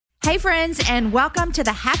Hey friends, and welcome to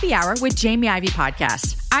the Happy Hour with Jamie Ivey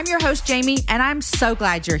podcast. I'm your host, Jamie, and I'm so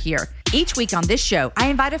glad you're here. Each week on this show, I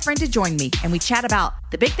invite a friend to join me, and we chat about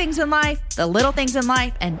the big things in life, the little things in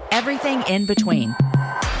life, and everything in between.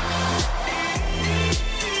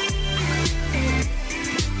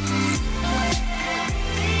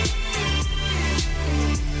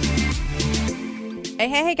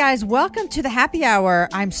 Hey guys, welcome to the Happy Hour.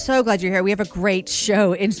 I'm so glad you're here. We have a great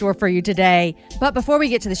show in store for you today. But before we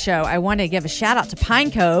get to the show, I want to give a shout out to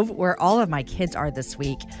Pine Cove, where all of my kids are this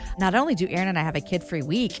week. Not only do Aaron and I have a kid-free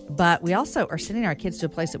week, but we also are sending our kids to a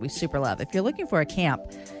place that we super love. If you're looking for a camp,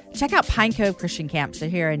 check out Pine Cove Christian Camps. They're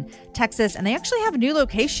here in Texas, and they actually have a new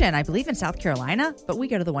location, I believe in South Carolina, but we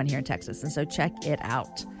go to the one here in Texas, and so check it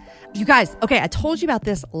out. You guys, okay, I told you about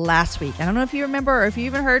this last week. I don't know if you remember or if you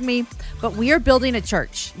even heard me, but we are building a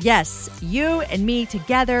church. Yes, you and me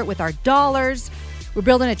together with our dollars. We're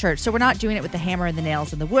building a church. So we're not doing it with the hammer and the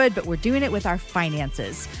nails and the wood, but we're doing it with our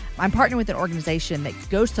finances. I'm partnering with an organization that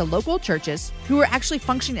goes to local churches who are actually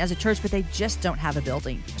functioning as a church, but they just don't have a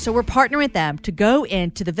building. So we're partnering with them to go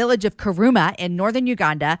into the village of Karuma in northern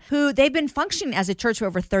Uganda, who they've been functioning as a church for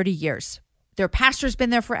over 30 years. Their pastor's been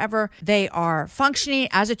there forever. They are functioning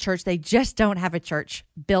as a church. They just don't have a church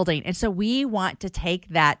building. And so we want to take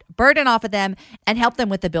that burden off of them and help them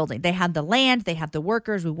with the building. They have the land. They have the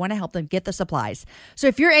workers. We want to help them get the supplies. So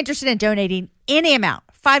if you're interested in donating any amount,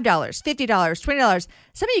 $5, $50, $20,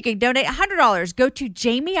 some of you can donate $100. Go to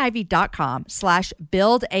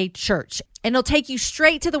jamieivey.com/buildachurch. And it'll take you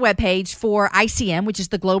straight to the webpage for ICM, which is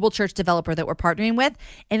the global church developer that we're partnering with.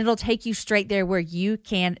 And it'll take you straight there where you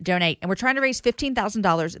can donate. And we're trying to raise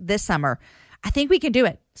 $15,000 this summer. I think we can do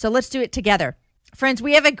it. So let's do it together. Friends,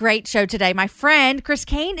 we have a great show today. My friend,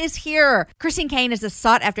 Caine is here. Caine is a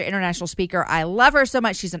sought-after international speaker. I love her so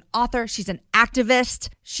much. She's an author. She's an activist.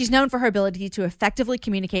 She's known for her ability to effectively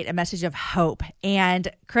communicate a message of hope.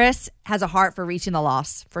 And Chris has a heart for reaching the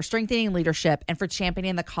lost, for strengthening leadership, and for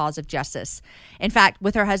championing the cause of justice. In fact,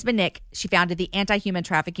 with her husband, Nick, she founded the anti-human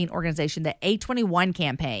trafficking organization, the A21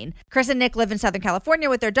 campaign. Chris and Nick live in Southern California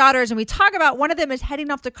with their daughters, and we talk about one of them is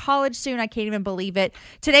heading off to college soon. I can't even believe it.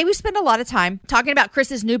 Today, we spend a lot of time talking about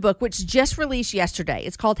Chris's new book, which just released yesterday.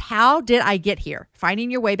 It's called How Did I Get Here? Finding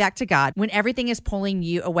Your Way Back to God When Everything is Pulling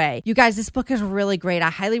You Away. You guys, this book is really great. I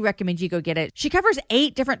highly recommend you go get it. She covers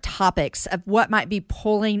 8 different topics of what might be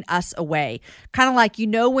pulling us away. Kind of like,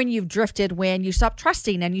 when you've drifted when you stop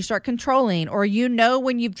trusting and you start controlling, or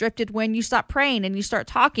when you've drifted when you stop praying and you start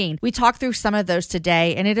talking. We talk through some of those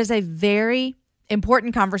today, and it is a very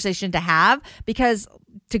important conversation to have because,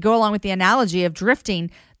 to go along with the analogy of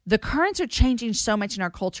drifting, the currents are changing so much in our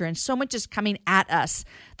culture and so much is coming at us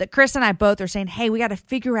that Chris and I both are saying, hey, we got to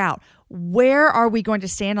figure out where are we going to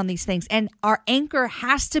stand on these things? And our anchor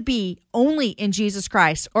has to be only in Jesus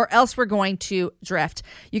Christ or else we're going to drift.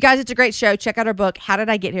 You guys, it's a great show. Check out our book, How Did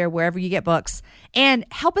I Get Here? Wherever you get books. And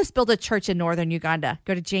help us build a church in northern Uganda.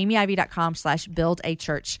 Go to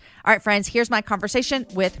jamieivey.com/buildachurch. All right, friends, here's my conversation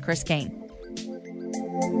with Caine.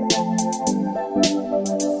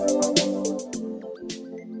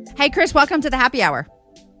 Hey, Chris, welcome to the Happy Hour.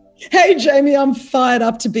 Hey, Jamie, I'm fired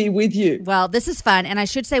up to be with you. Well, this is fun. And I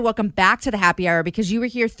should say welcome back to the Happy Hour because you were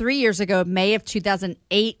here 3 years ago, May of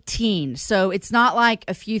 2018. So it's not like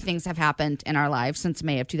a few things have happened in our lives since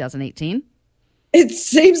May of 2018. It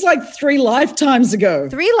seems like 3 lifetimes ago.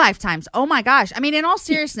 3 lifetimes. Oh, my gosh. I mean, in all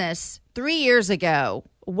seriousness, 3 years ago,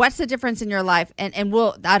 what's the difference in your life? And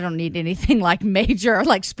I don't need anything like major or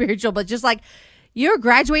like spiritual, but just like, you're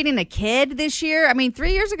graduating a kid this year. I mean,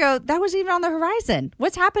 3 years ago, that was even on the horizon.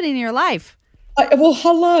 What's happening in your life? Well,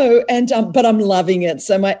 hello. But I'm loving it.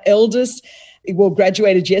 So my eldest,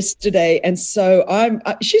 graduated yesterday. And so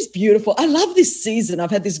she's beautiful. I love this season.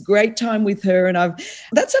 I've had this great time with her. And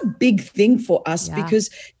that's a big thing for us because,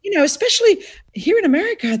 especially here in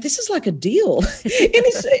America, this is like a deal. And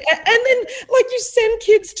then like you send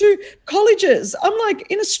kids to colleges. I'm like,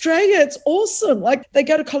 in Australia, it's awesome. Like they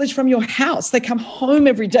go to college from your house. They come home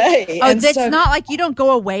every day. Oh, that's not like you don't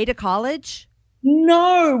go away to college?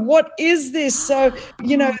 No, what is this? So,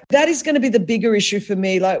 that is going to be the bigger issue for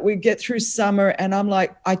me. Like we get through summer and I'm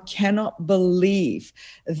like, I cannot believe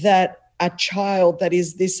that a child that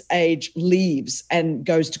is this age leaves and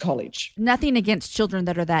goes to college. Nothing against children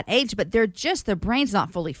that are that age, but their brain's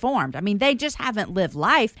not fully formed. I mean, they just haven't lived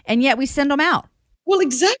life and yet we send them out. Well,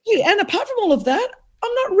 exactly. And apart from all of that,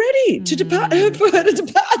 I'm not ready to depart for her to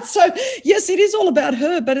depart. So yes, it is all about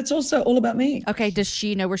her, but it's also all about me. Okay. Does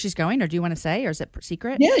she know where she's going, or do you want to say, or is it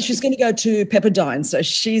secret? Yeah, she's going to go to Pepperdine. So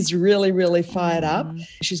she's really, really fired up.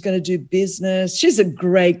 She's going to do business. She's a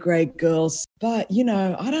great, great girl. But,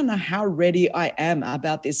 I don't know how ready I am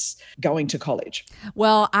about this going to college.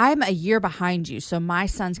 Well, I'm a year behind you. So my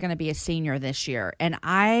son's going to be a senior this year. And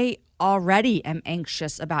I already am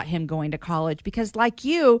anxious about him going to college because, like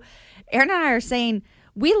you, Aaron and I are saying,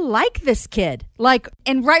 we like this kid.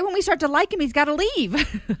 And right when we start to like him, he's got to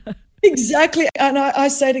leave. Exactly. And I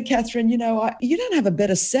say to Catherine, you don't have a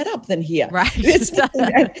better setup than here. Right.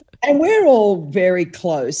 And we're all very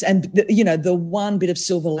close. And, the one bit of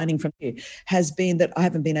silver lining from here has been that I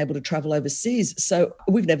haven't been able to travel overseas. So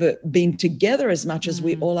we've never been together as much as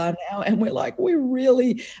we all are now. And we're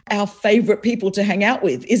really, our favorite people to hang out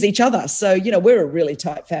with is each other. So, we're a really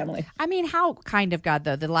tight family. I mean, how kind of God,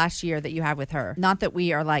 though, the last year that you have with her. Not that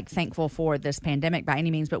we are thankful for this pandemic by any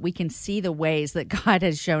means, but we can see the ways that God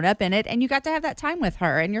has shown up in it, and you got to have that time with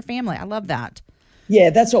her and your family. I love that. Yeah,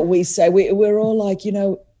 that's what we say. We're all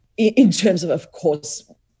in terms of course,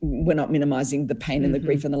 we're not minimizing the pain and the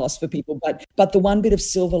grief and the loss for people, but the one bit of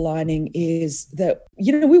silver lining is that,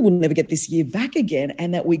 we will never get this year back again,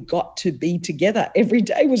 and that we got to be together every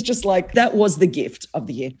day was just that was the gift of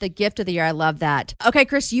the year. The gift of the year. I love that. Okay,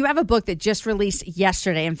 Chris, you have a book that just released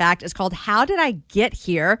yesterday. In fact, it's called How Did I Get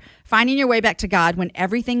Here? Finding Your Way Back to God When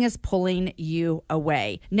Everything is Pulling You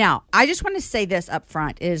Away. Now, I just want to say this up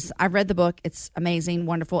front is I've read the book. It's amazing,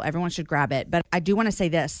 wonderful. Everyone should grab it. But I do want to say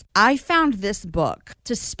this. I found this book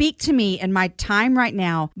to speak to me in my time right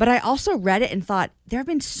now, but I also read it and thought, there have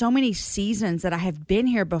been so many seasons that I have been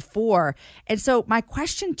here before. And so my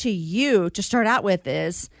question to you to start out with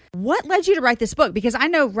is, what led you to write this book? Because I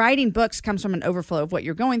know writing books comes from an overflow of what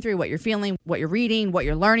you're going through, what you're feeling, what you're reading, what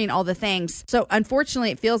you're learning, all the things. So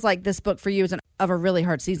unfortunately, it feels like this book for you is of a really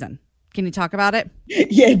hard season. Can you talk about it?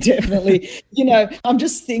 Yeah, definitely. I'm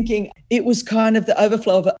just thinking it was kind of the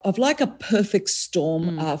overflow of like a perfect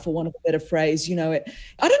storm, for want of a better phrase. I don't know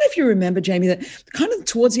if you remember, Jamie, that kind of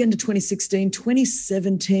towards the end of 2016,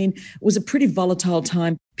 2017 was a pretty volatile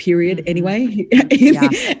time period anyway. Yeah.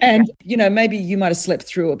 And, maybe you might have slept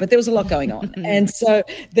through it, but there was a lot going on. And so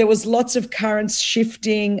there was lots of currents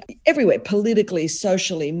shifting everywhere, politically,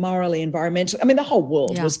 socially, morally, environmentally. I mean, the whole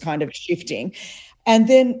world was kind of shifting. And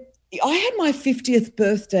then I had my 50th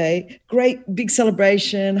birthday, great big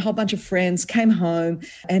celebration, a whole bunch of friends came home,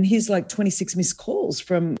 and here's 26 missed calls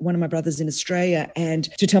from one of my brothers in Australia, and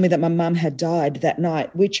to tell me that my mum had died that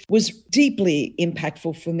night, which was deeply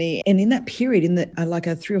impactful for me. And in that period, in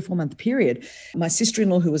a 3 or 4 month period, my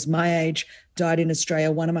sister-in-law, who was my age, died in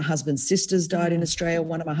Australia. One of my husband's sisters died in Australia.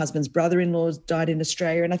 One of my husband's brother-in-laws died in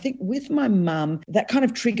Australia. And I think with my mum, that kind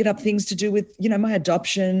of triggered up things to do with, my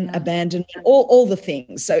adoption, abandonment, all the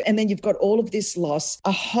things. So, and then you've got all of this loss,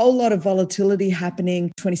 a whole lot of volatility happening,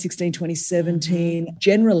 2016, 2017,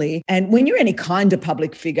 generally. And when you're any kind of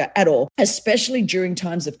public figure at all, especially during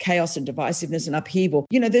times of chaos and divisiveness and upheaval,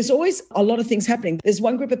 there's always a lot of things happening. There's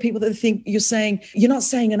one group of people that think you're not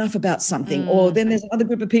saying enough about something, or then there's another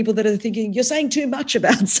group of people that are thinking you're saying too much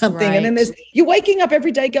about something. Right. And then you're waking up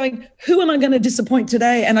every day going, who am I going to disappoint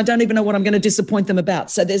today? And I don't even know what I'm going to disappoint them about.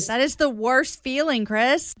 So that is the worst feeling,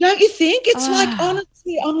 Chris. Don't you think? It's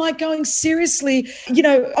honestly, I'm going, seriously,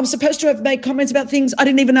 I'm supposed to have made comments about things I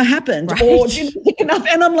didn't even know happened, right, or didn't think enough.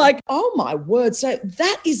 And I'm like, oh my word. So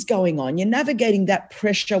that is going on. You're navigating that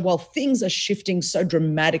pressure while things are shifting so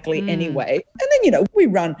dramatically anyway. And then, we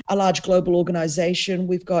run a large global organization.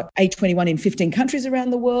 We've got A21 in 15 countries around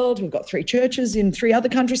the world. We've got 3 churches in 3 other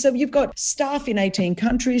countries. So you've got staff in 18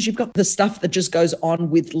 countries. You've got the stuff that just goes on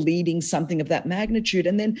with leading something of that magnitude.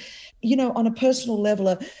 And then, on a personal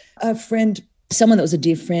level, a friend, someone that was a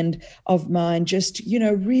dear friend of mine, just,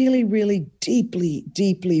 really, really deeply,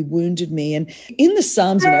 deeply wounded me. And in the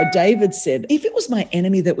Psalms, David said, if it was my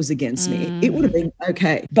enemy that was against me, it would have been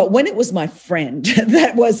okay. But when it was my friend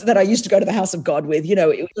that I used to go to the house of God with,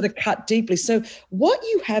 it would have cut deeply. So what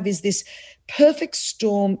you have is this perfect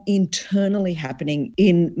storm internally happening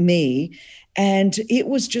in me. And it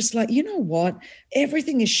was just like, what?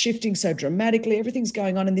 Everything is shifting so dramatically. Everything's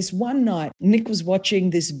going on. And this one night, Nick was watching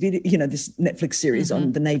this video, this Netflix series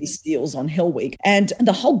on the Navy SEALs on Hell Week. And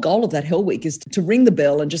the whole goal of that Hell Week is to ring the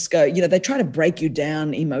bell and just go, they try to break you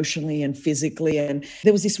down emotionally and physically. And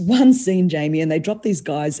there was this one scene, Jamie, and they dropped these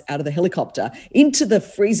guys out of the helicopter into the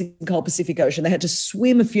freezing cold Pacific Ocean. They had to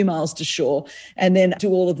swim a few miles to shore and then do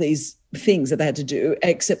all of these things that they had to do,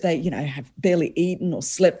 except they, have barely eaten or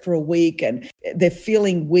slept for a week and they're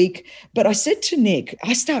feeling weak. But I said to Nick,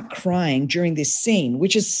 I start crying during this scene,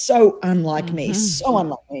 which is so unlike me, so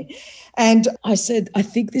unlike me. And I said, I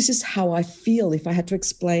think this is how I feel if I had to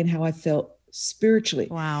explain how I felt spiritually.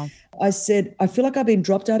 Wow. I said, I feel like I've been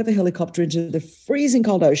dropped out of a helicopter into the freezing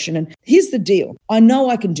cold ocean. And here's the deal. I know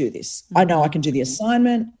I can do this. I know I can do the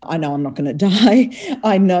assignment. I know I'm not going to die.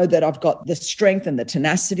 I know that I've got the strength and the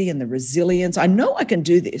tenacity and the resilience. I know I can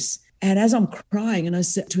do this. And as I'm crying, and I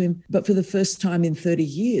said to him, but for the first time in 30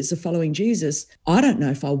 years of following Jesus, I don't know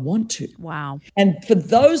if I want to. Wow. And for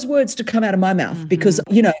those words to come out of my mouth, because,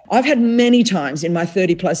 I've had many times in my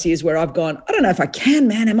 30 plus years where I've gone, I don't know if I can,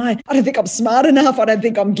 man. I don't think I'm smart enough. I don't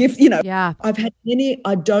think I'm gifted, Yeah. I've had many,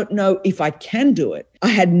 I don't know if I can do it. I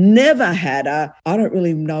had never had I don't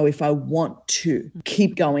really know if I want to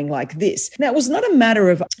keep going like this. Now, it was not a matter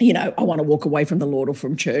of, I want to walk away from the Lord or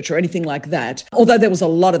from church or anything like that. Although there was a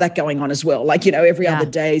lot of that going on as well. Like, every other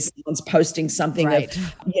day someone's posting something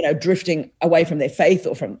of, drifting away from their faith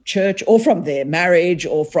or from church or from their marriage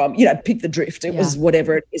or from, pick the drift. It was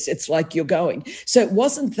whatever it is. It's like you're going. So it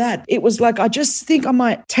wasn't that. It was like, I just think I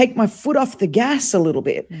might take my foot off the gas a little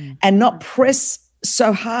bit and not press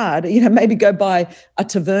so hard, maybe go by a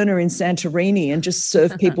taverna in Santorini and just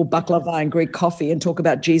serve people baklava and Greek coffee and talk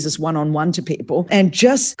about Jesus one-on-one to people and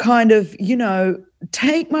just kind of,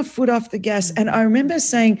 take my foot off the gas. And I remember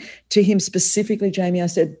saying to him specifically, Jamie, I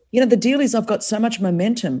said, the deal is I've got so much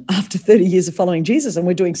momentum after 30 years of following Jesus and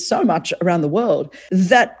we're doing so much around the world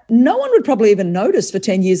that no one would probably even notice for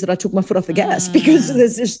 10 years that I took my foot off the gas because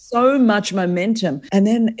there's just so much momentum. And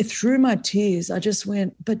then through my tears, I just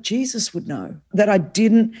went, but Jesus would know that I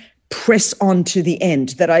didn't press on to the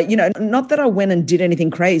end, that I, not that I went and did anything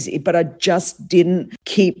crazy, but I just didn't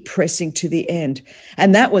keep pressing to the end.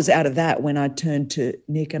 And that was out of that when I turned to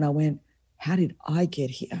Nick and I went, how did I get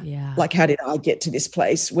here? Yeah. Like, how did I get to this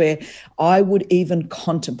place where I would even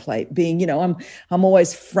contemplate being, I'm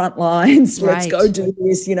always front lines. Let's go do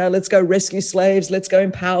this, let's go rescue slaves. Let's go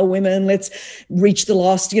empower women. Let's reach the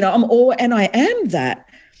lost, and I am that.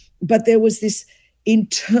 But there was this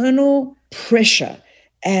internal pressure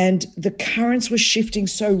and the currents were shifting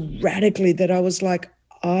so radically that I was like,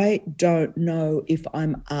 I don't know if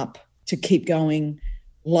I'm up to keep going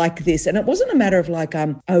like this. And it wasn't a matter of like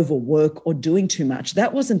I'm overwork or doing too much.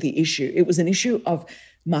 That wasn't the issue. It was an issue of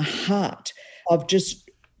my heart, of just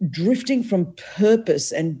drifting from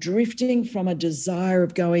purpose and drifting from a desire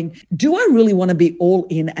of going, do I really want to be all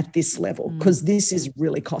in at this level? Because this is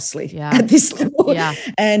really costly at this level. Yeah.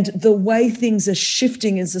 And the way things are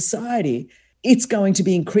shifting in society, it's going to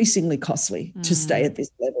be increasingly costly to stay at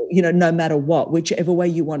this level, no matter what, whichever way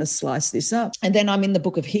you want to slice this up. And then I'm in the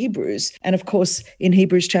book of Hebrews. And of course, in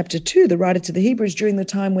Hebrews chapter 2, the writer to the Hebrews during the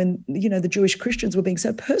time when, the Jewish Christians were being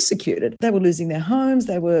so persecuted, they were losing their homes,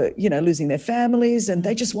 they were, losing their families, and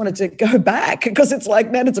they just wanted to go back because it's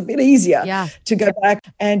like, man, it's a bit easier to go back.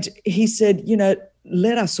 And he said,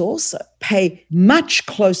 let us also pay much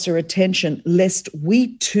closer attention lest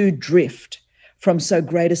we too drift from so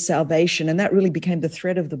great a salvation. And that really became the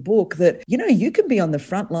thread of the book that, you can be on the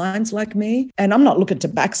front lines like me, and I'm not looking to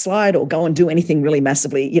backslide or go and do anything really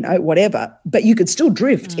massively, whatever, but you could still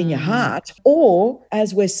drift in your heart. Or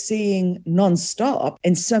as we're seeing nonstop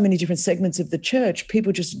in so many different segments of the church,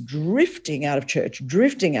 people just drifting out of church,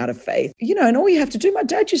 drifting out of faith, and all you have to do, my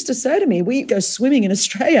dad used to say to me, we go swimming in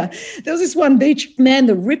Australia. There was this one beach, man,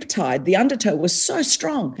 the riptide, the undertow was so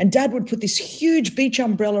strong. And dad would put this huge beach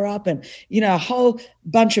umbrella up and, a whole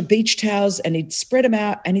bunch of beach towels and he'd spread them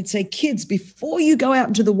out and he'd say, kids, before you go out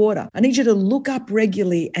into the water, I need you to look up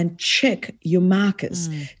regularly and check your markers.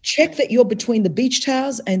 Check that you're between the beach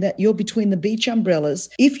towels and that you're between the beach umbrellas.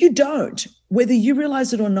 If you don't, whether you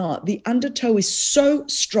realize it or not, the undertow is so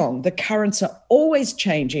strong. The currents are always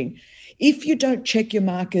changing. If you don't check your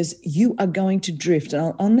markers, you are going to drift.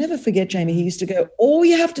 And I'll never forget, Jamie, he used to go, all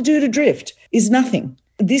you have to do to drift is nothing.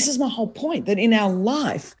 This is my whole point, that in our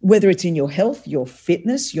life, whether it's in your health, your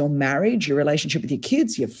fitness, your marriage, your relationship with your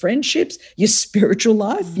kids, your friendships, your spiritual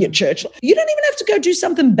life, your church life, you don't even have to go do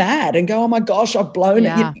something bad and go, oh my gosh, I've blown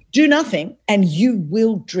it. You do nothing and you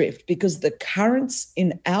will drift because the currents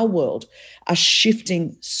in our world are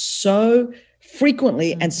shifting so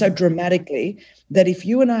frequently and so dramatically that if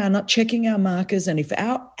you and I are not checking our markers and if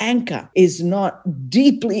our anchor is not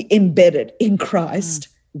deeply embedded in Christ,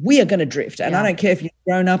 we are going to drift. And I don't care if you've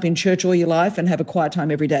grown up in church all your life and have a quiet time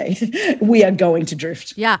every day. We are going to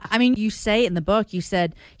drift. Yeah. I mean, you say in the book, you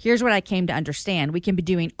said, here's what I came to understand. We can be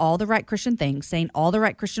doing all the right Christian things, saying all the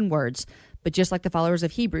right Christian words, But just like the followers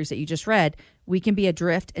of Hebrews that you just read, we can be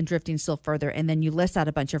adrift and drifting still further. And then you list out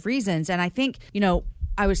a bunch of reasons. And I think,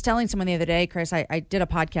 I was telling someone the other day, Chris, I did a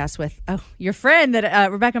podcast with your friend,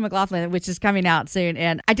 that Rebecca McLaughlin, which is coming out soon.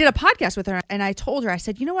 And I did a podcast with her, and I told her, I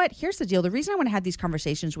said, you know what? Here's the deal. The reason I want to have these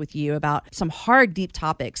conversations with you about some hard, deep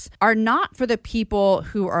topics are not for the people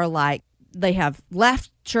who are like, they have left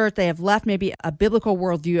church, they have left maybe a biblical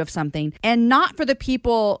worldview of something, and not for the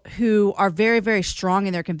people who are very, very strong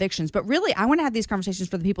in their convictions. But really, I want to have these conversations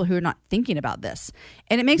for the people who are not thinking about this.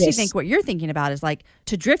 And it makes you think what you're thinking about is like,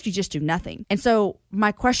 to drift, you just do nothing. And so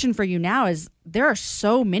my question for you now is, there are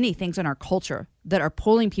so many things in our culture that are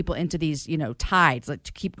pulling people into these, tides, like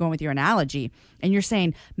to keep going with your analogy. And you're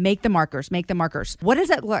saying, make the markers, make the markers. What does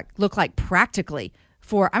that look like practically?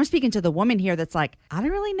 I'm speaking to the woman here that's like, I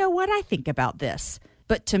don't really know what I think about this.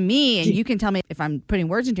 But to me, and you can tell me if I'm putting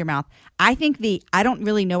words into your mouth, I think I don't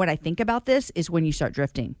really know what I think about this is when you start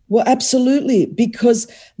drifting. Well, absolutely.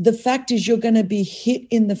 Because the fact is, you're going to be hit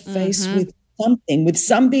in the face with something, with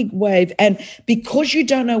some big wave. And because you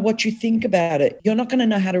don't know what you think about it, you're not going to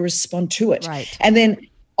know how to respond to it. Right. And then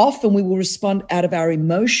often we will respond out of our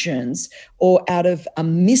emotions or out of a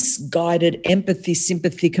misguided empathy,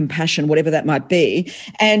 sympathy, compassion, whatever that might be.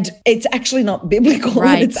 And it's actually not biblical.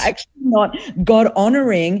 Right. It's actually not God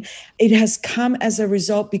honoring. It has come as a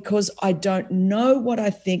result because I don't know what I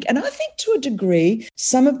think. And I think to a degree,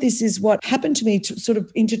 some of this is what happened to me sort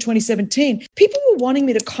of into 2017. People were wanting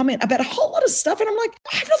me to comment about a whole lot of stuff. And I'm like,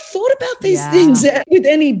 I have not thought about these things with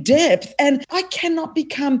any depth. And I cannot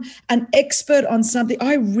become an expert on something.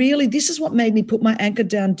 This is what made me put my anchor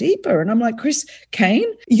down deeper. And I'm like, Caine,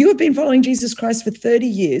 you have been following Jesus Christ for 30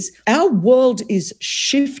 years. Our world is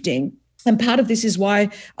shifting. And part of this is why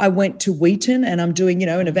I went to Wheaton and I'm doing,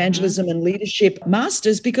 an evangelism and leadership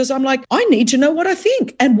master's, because I'm like, I need to know what I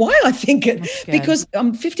think and why I think it, because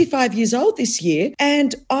I'm 55 years old this year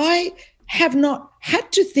and I have not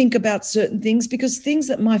had to think about certain things because things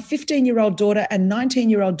that my 15-year-old daughter and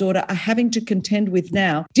 19-year-old daughter are having to contend with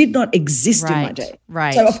now did not exist in my day.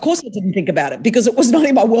 Right. So, of course, I didn't think about it because it was not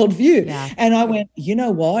in my worldview. Yeah. And I went, you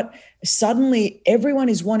know what? Suddenly, everyone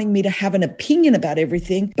is wanting me to have an opinion about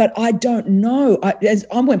everything, but I don't know.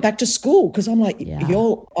 I went back to school because I'm like,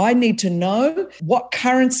 I need to know what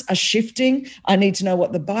currents are shifting. I need to know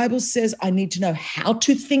what the Bible says. I need to know how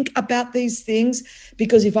to think about these things,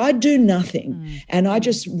 because if I do nothing and I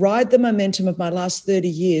just ride the momentum of my last 30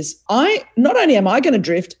 years, not only am I going to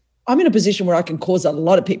drift, I'm in a position where I can cause a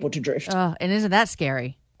lot of people to drift. Oh, and isn't that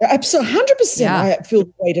scary? Absolutely, 100%. I feel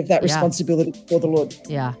the weight of that responsibility for the Lord.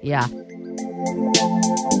 Yeah.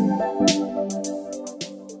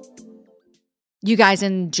 You guys,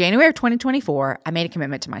 in January of 2024, I made a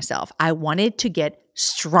commitment to myself. I wanted to get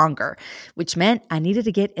stronger, which meant I needed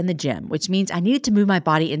to get in the gym, which means I needed to move my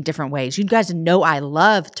body in different ways. You guys know I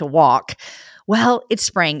love to walk. Well, it's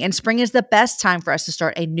spring, and spring is the best time for us to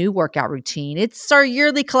start a new workout routine. It's our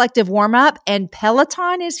yearly collective warm-up, and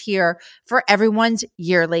Peloton is here for everyone's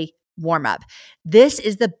yearly warm-up. This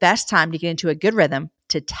is the best time to get into a good rhythm,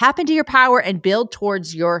 to tap into your power and build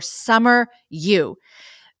towards your summer you.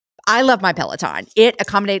 I love my Peloton. It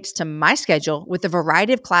accommodates to my schedule with a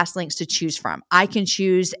variety of class links to choose from. I can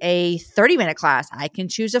choose a 30-minute class. I can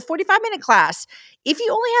choose a 45-minute class. If you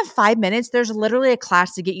only have 5 minutes, there's literally a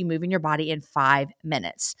class to get you moving your body in 5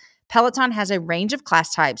 minutes. Peloton has a range of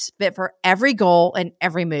class types fit for every goal and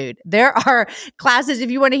every mood. There are classes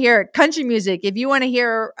if you want to hear country music, if you want to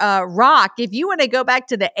hear rock, if you want to go back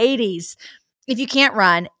to the 80s. If you can't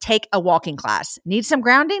run, take a walking class. Need some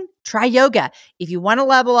grounding? Try yoga. If you want to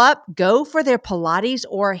level up, go for their Pilates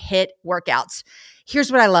or HIIT workouts.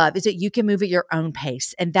 Here's what I love is that you can move at your own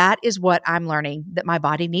pace. And that is what I'm learning that my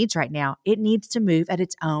body needs right now. It needs to move at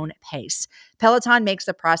its own pace. Peloton makes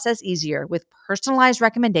the process easier with personalized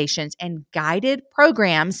recommendations and guided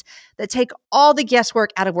programs that take all the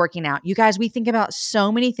guesswork out of working out. You guys, we think about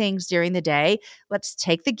so many things during the day. Let's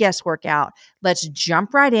take the guesswork out. Let's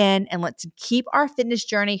jump right in and let's keep our fitness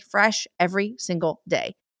journey fresh every single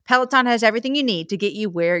day. Peloton has everything you need to get you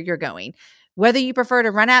where you're going. Whether you prefer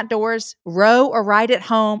to run outdoors, row or ride at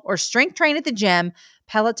home, or strength train at the gym,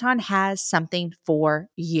 Peloton has something for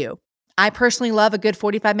you. I personally love a good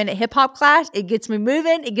 45-minute hip hop class. It gets me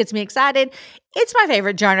moving. It gets me excited. It's my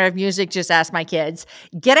favorite genre of music. Just ask my kids.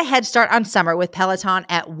 Get a head start on summer with Peloton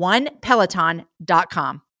at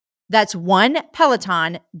onepeloton.com. That's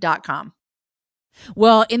onepeloton.com.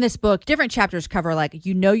 Well, in this book, different chapters cover like,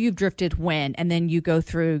 you've drifted when, and then you go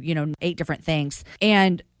through, 8 different things.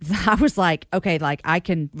 And I was like, okay, like I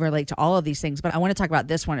can relate to all of these things, but I want to talk about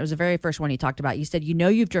this one. It was the very first one you talked about. You said,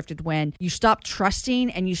 you've drifted when you stop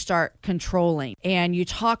trusting and you start controlling. And you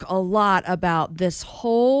talk a lot about this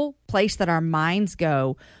whole place that our minds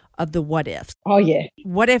go of the what ifs. Oh, yeah.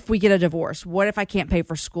 What if we get a divorce? What if I can't pay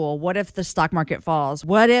for school? What if the stock market falls?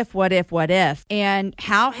 What if? And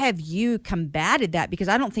how have you combated that? Because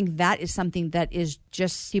I don't think that is something that is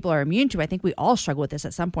just people are immune to. I think we all struggle with this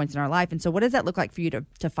at some points in our life. And so what does that look like for you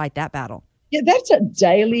to fight that battle? Yeah, that's a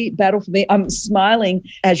daily battle for me. I'm smiling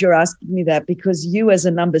as you're asking me that because you as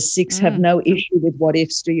a number 6 have no issue with what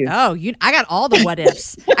ifs, do you? Oh, I got all the what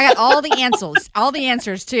ifs. I got all the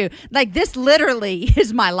answers too. Like this literally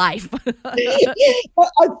is my life.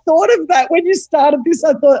 Well, I thought of that when you started this.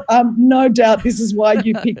 I thought, no doubt this is why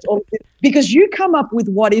you picked all of it. Because you come up with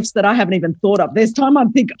what ifs that I haven't even thought of. There's time I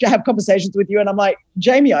have conversations with you and I'm like,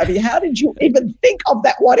 Jamie Ivey, how did you even think of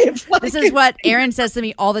that what if? Like, this is what Aaron says to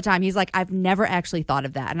me all the time. He's like, I've never actually thought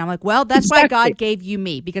of that. And I'm like, well, that's why God gave you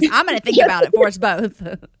me, because I'm going to think about it for us both.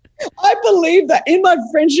 I believe that in my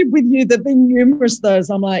friendship with you, there have been numerous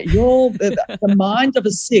those. I'm like, the mind of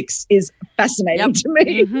a 6 is fascinating to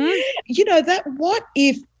me. Mm-hmm. That what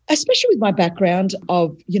if, especially with my background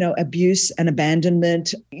of, abuse and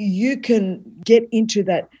abandonment, you can get into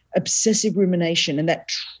that obsessive rumination and that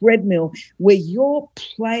treadmill where you're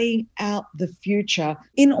playing out the future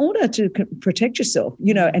in order to protect yourself,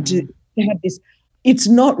 and to have this. It's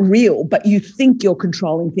not real, but you think you're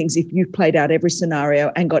controlling things if you've played out every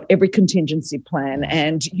scenario and got every contingency plan.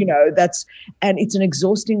 And, and it's an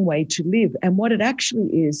exhausting way to live. And what it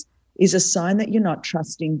actually is a sign that you're not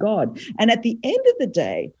trusting God. And at the end of the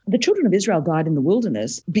day, the children of Israel died in the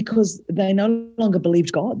wilderness because they no longer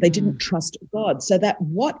believed God. They didn't trust God. So that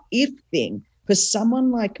what if thing for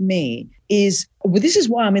someone like me is, well, this is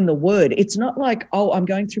why I'm in the Word. It's not like, oh, I'm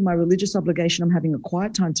going through my religious obligation, I'm having a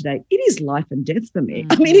quiet time today. It is life and death for me.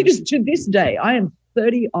 I mean, it is to this day. I am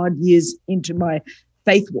 30 odd years into my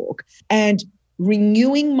faith walk and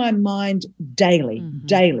renewing my mind daily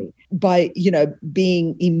by,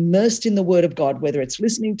 being immersed in the Word of God, whether it's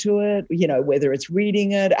listening to it, whether it's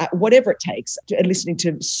reading it, whatever it takes, listening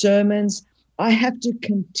to sermons. I have to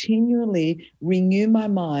continually renew my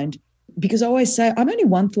mind because I always say I'm only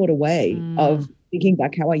one thought away of thinking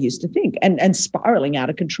back how I used to think and spiraling out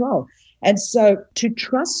of control. And so to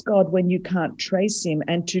trust God when you can't trace him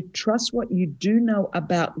and to trust what you do know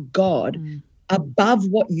about God above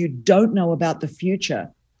what you don't know about the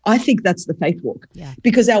future, I think that's the faith walk. Yeah.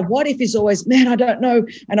 Because our what if is always, man, I don't know,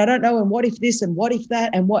 and what if this, and what if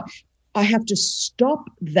that, and what. I have to stop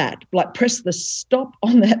that, like press the stop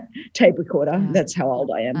on that tape recorder. Yeah. That's how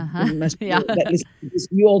old I am. Most people that listen to this,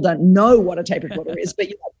 you all don't know what a tape recorder is, but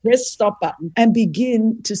press stop button and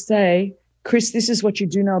begin to say, Chris, this is what you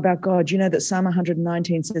do know about God. You know that Psalm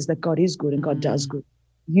 119 says that God is good and God does good.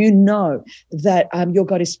 You know that your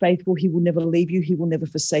God is faithful. He will never leave you. He will never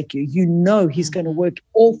forsake you. You know he's going to work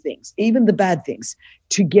all things, even the bad things,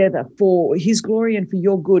 together for his glory and for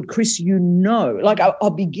your good. Chris, like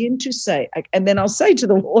I'll begin to say, and then I'll say to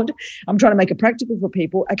the Lord, I'm trying to make it practical for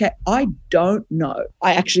people. Okay, I don't know.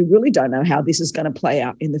 I actually really don't know how this is going to play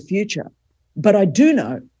out in the future. But I do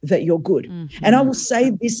know that you're good. And I will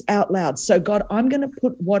say this out loud. So God, I'm going to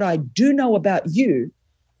put what I do know about you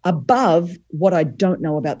above what I don't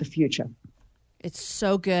know about the future. It's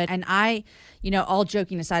so good. And I, all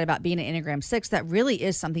joking aside about being an Enneagram 6, that really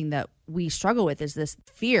is something that we struggle with, is this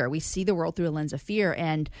fear. We see the world through a lens of fear.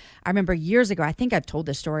 And I remember years ago, I think I've told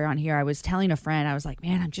this story on here. I was telling a friend, I was like,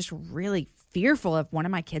 man, I'm just really fearful of one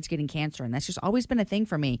of my kids getting cancer. And that's just always been a thing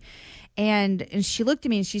for me. And she looked at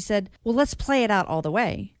me and she said, well, let's play it out all the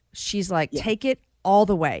way. She's like, take it all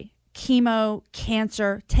the way. Chemo,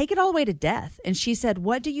 cancer, take it all the way to death. And she said,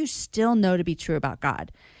 what do you still know to be true about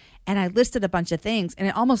God? And I listed a bunch of things, and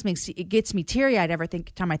it gets me teary-eyed every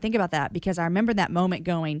time I think about that, because I remember that moment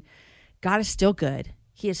going, God is still good.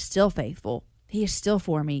 He is still faithful. He is still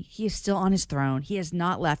for me. He is still on his throne. He has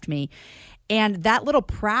not left me. And that little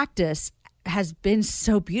practice has been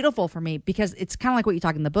so beautiful for me, because it's kind of like what you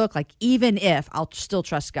talk in the book, like even if, I'll still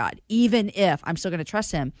trust God, even if I'm still going to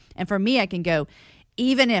trust him. And for me, I can go,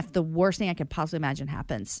 even if the worst thing I could possibly imagine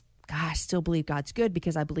happens, God, I still believe God's good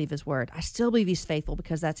because I believe his word. I still believe he's faithful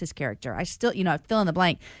because that's his character. I still, fill in the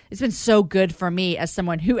blank. It's been so good for me as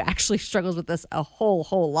someone who actually struggles with this a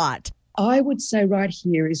whole lot. I would say right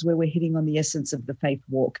here is where we're hitting on the essence of the faith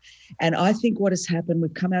walk. And I think what has happened,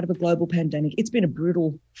 we've come out of a global pandemic. It's been a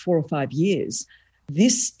brutal 4 or 5 years.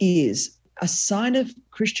 This is a sign of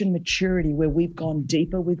Christian maturity where we've gone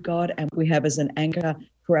deeper with God and we have as an anchor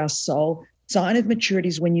for our soul. Sign of maturity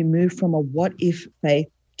is when you move from a what if faith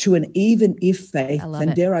to an even if faith,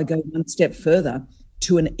 and dare I go one step further,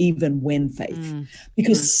 to an even when faith.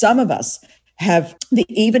 Because some of us have the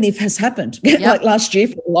even if has happened. Like last year,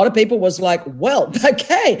 for a lot of people was like, well,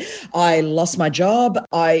 okay, I lost my job.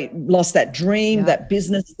 I lost that dream. That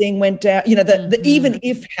business thing went down. The even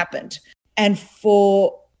if happened. And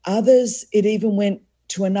for others, it even went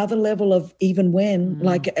to another level of even when,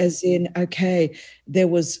 like as in, okay, there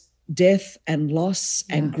was death and loss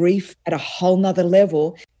and grief at a whole nother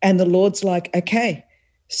level. And the Lord's like, okay,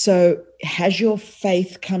 so has your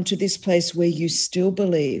faith come to this place where you still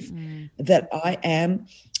believe that I am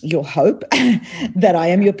your hope, that I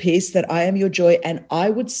am your peace, that I am your joy? And I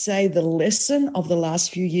would say the lesson of the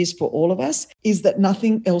last few years for all of us is that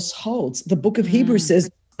nothing else holds. The book of Hebrews says,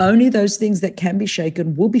 only those things that can be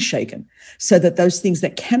shaken will be shaken, so that those things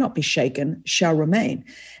that cannot be shaken shall remain.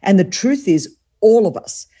 And the truth is, all of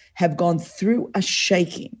us have gone through a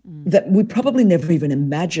shaking that we probably never even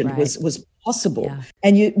imagined was possible. Yeah.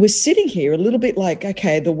 And we're sitting here a little bit like,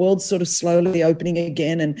 okay, the world's sort of slowly opening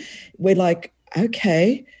again. And we're like,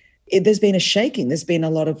 okay, there's been a shaking. There's been a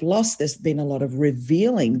lot of loss. There's been a lot of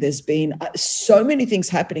revealing. There's been so many things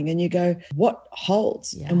happening. And you go, what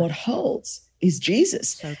holds? And what holds is Jesus.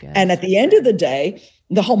 So good. And at the end of the day,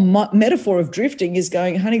 the whole metaphor of drifting is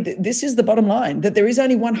going, honey, this is the bottom line, that there is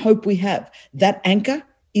only one hope we have. That anchor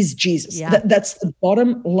is Jesus. Yeah. That's the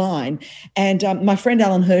bottom line. And my friend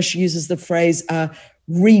Alan Hirsch uses the phrase,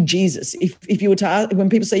 re-Jesus. If you were to ask, when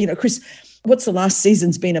people say, Chris, what's the last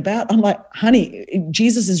season's been about? I'm like, honey,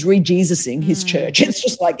 Jesus is re-Jesusing his church. It's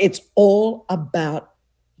just like, it's all about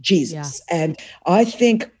Jesus. Yeah. And I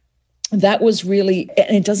think that was really,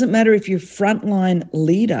 and it doesn't matter if you're a frontline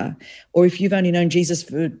leader or if you've only known Jesus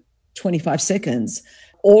for 25 seconds,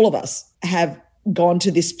 all of us have gone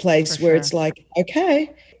to this place where it's like,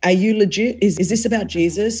 okay, are you legit? Is this about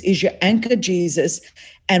Jesus? Is your anchor Jesus?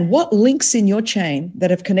 And what links in your chain that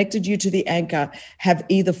have connected you to the anchor have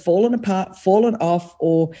either fallen apart, fallen off,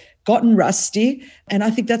 or gotten rusty? And I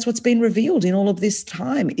think that's what's been revealed in all of this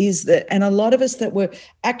time is that, and a lot of us that were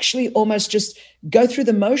actually almost just go through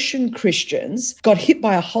the motion Christians got hit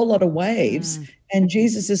by a whole lot of waves. And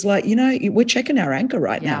Jesus is like, we're checking our anchor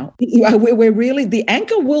right now. We're really, the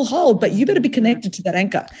anchor will hold, but you better be connected to that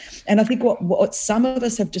anchor. And I think what some of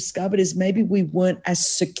us have discovered is maybe we weren't as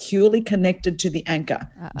securely connected to the anchor,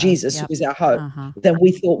 Jesus, who is our hope, than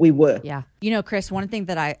we thought we were. Yeah. Chris, one thing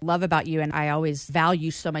that I love about you and I always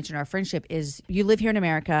value so much in our friendship is you live here in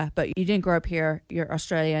America, but you didn't grow up here. You're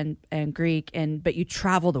Australian and Greek, but you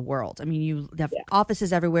travel the world. I mean, you have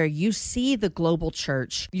offices everywhere. You see the global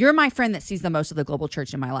church. You're my friend that sees the most of the global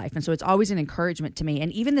church in my life. And so it's always an encouragement to me.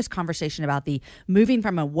 And even this conversation about the moving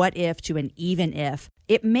from a what if to an even if,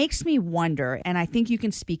 it makes me wonder, and I think you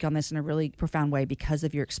can speak on this in a really profound way because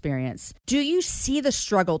of your experience. Do you see the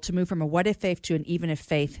struggle to move from a what if faith to an even if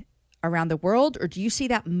faith around the world, or do you see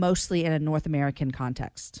that mostly in a North American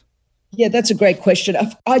context? Yeah, that's a great question.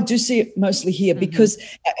 I do see it mostly here because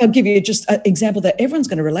I'll give you just an example that everyone's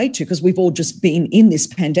going to relate to because we've all just been in this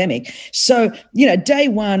pandemic. So, day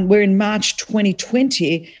one, we're in March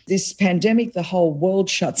 2020, this pandemic, the whole world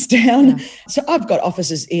shuts down. Yeah. So I've got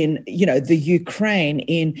offices in, the Ukraine,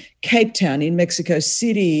 in Cape Town, in Mexico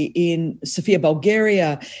City, in Sofia,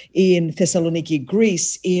 Bulgaria, in Thessaloniki,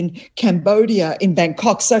 Greece, in Cambodia, in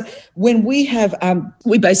Bangkok. So when we have,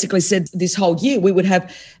 we basically said this whole year we would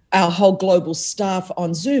have our whole global staff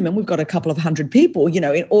on Zoom, and we've got a couple of hundred people,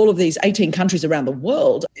 in all of these 18 countries around the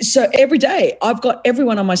world. So every day I've got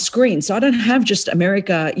everyone on my screen. So I don't have just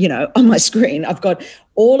America, on my screen. I've got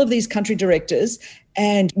all of these country directors,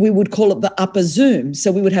 and we would call it the upper Zoom.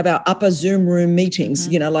 So we would have our upper Zoom room meetings,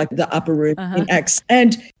 like the upper room in Acts.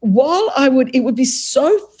 And while it would be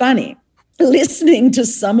so funny listening to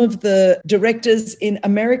some of the directors in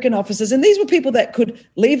American offices. And these were people that could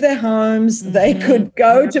leave their homes, they could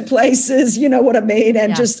go to places, you know what I mean?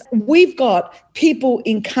 And we've got people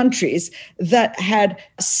in countries that had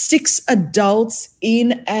 6 adults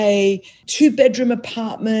in a 2-bedroom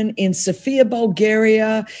apartment in Sofia,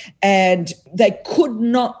 Bulgaria, and they could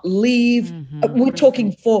not leave. We're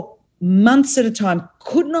talking for months at a time,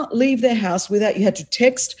 could not leave their house without you had to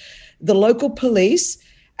text the local police.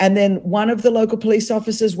 And then one of the local police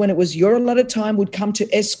officers, when it was your allotted time, would come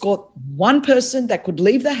to escort one person that could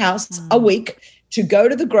leave the house a week to go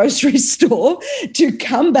to the grocery store, to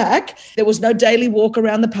come back. There was no daily walk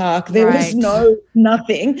around the park. There was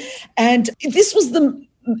nothing. And this was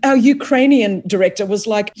our Ukrainian director was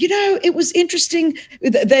like, it was interesting.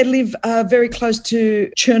 They live very close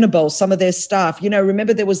to Chernobyl, some of their staff.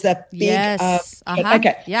 Remember there was that big... Yes.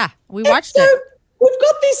 Okay. Yeah, we watched so it.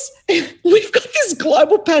 We've got this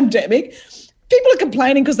global pandemic. People are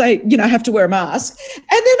complaining because they, have to wear a mask.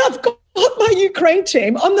 And then I've got my Ukraine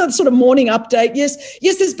team on the sort of morning update. Yes,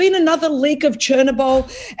 there's been another leak of Chernobyl,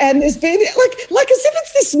 and there's been like as if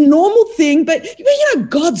it's this normal thing, but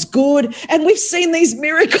God's good, and we've seen these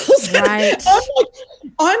miracles. Right.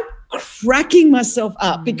 I'm cracking myself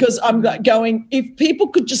up because I'm going, if people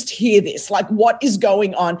could just hear this, like what is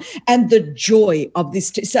going on and the joy of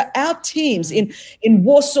this. So our teams in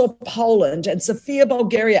Warsaw, Poland, and Sofia,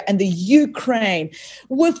 Bulgaria, and the Ukraine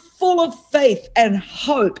were full of faith and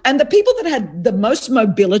hope. And the people that had the most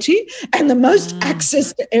mobility and the most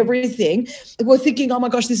access to everything were thinking, oh my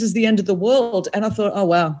gosh, this is the end of the world. And I thought, oh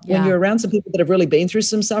wow, when you're around some people that have really been through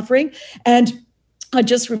some suffering. And I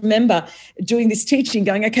just remember doing this teaching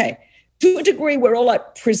going, okay, to a degree, we're all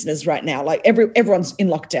like prisoners right now. Like everyone's in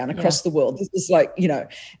lockdown across the world. This is like,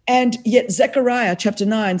 and yet Zechariah chapter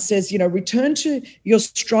 9 says, return to your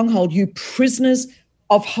stronghold, you prisoners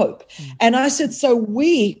of hope. And I said, so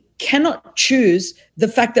we cannot choose the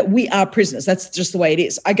fact that we are prisoners. That's just the way it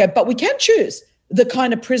is. I go, but we can choose the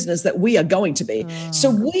kind of prisoners that we are going to be. So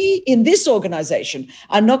we in this organization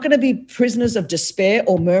are not going to be prisoners of despair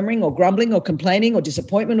or murmuring or grumbling or complaining or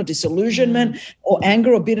disappointment or disillusionment or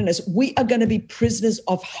anger or bitterness. We are going to be prisoners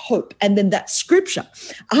of hope. And then that scripture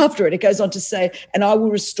after it goes on to say, and I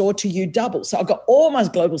will restore to you double. So I've got all my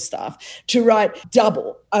global staff to write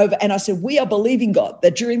double over. And I said, we are believing God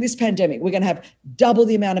that during this pandemic, we're going to have double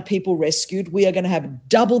the amount of people rescued. We are going to have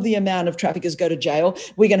double the amount of traffickers go to jail.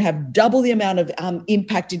 We're going to have double the amount of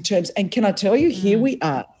impact in terms. And can I tell you, here we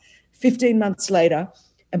are 15 months later,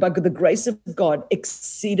 and by the grace of God,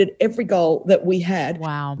 exceeded every goal that we had.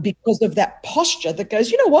 Wow. Because of that posture that goes,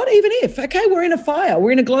 you know what, even if, okay, we're in a fire,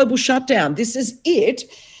 we're in a global shutdown, this is it.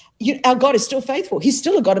 Our God is still faithful. He's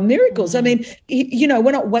still a God of miracles. I mean,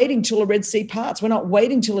 we're not waiting till a Red Sea parts. We're not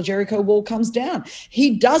waiting till a Jericho wall comes down.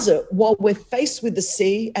 He does it while we're faced with the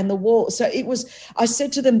sea and the wall. So I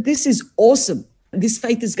said to them, this is awesome. This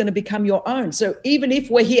faith is going to become your own. So even if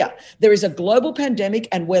we're here, there is a global pandemic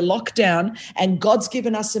and we're locked down and God's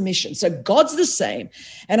given us a mission. So God's the same.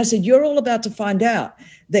 And I said, you're all about to find out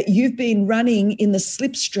that you've been running in the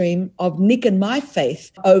slipstream of Nick and my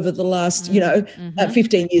faith over the last,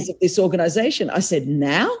 15 years of this organization. I said,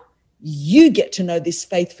 now you get to know this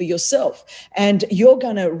faith for yourself, and you're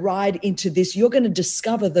going to ride into this. You're going to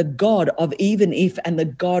discover the God of even if and the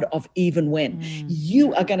God of even when.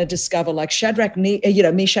 You are going to discover, like Shadrach,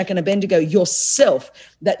 Meshach, and Abednego, yourself,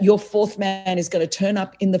 that your fourth man is going to turn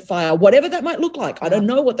up in the fire, whatever that might look like. I don't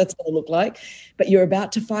know what that's going to look like, but you're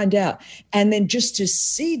about to find out. And then just to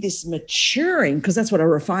see this maturing, because that's what a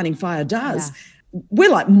refining fire does. Yeah. We're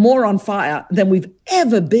like more on fire than we've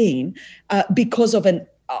ever been because of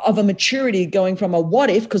a maturity going from a what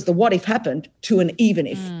if, because the what if happened, to an even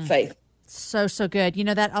if faith. So good.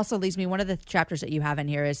 That also leads me, one of the chapters that you have in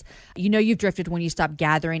here is, you've drifted when you stop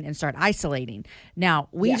gathering and start isolating. Now,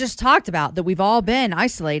 we just talked about that we've all been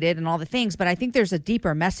isolated and all the things, but I think there's a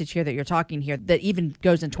deeper message here that you're talking here that even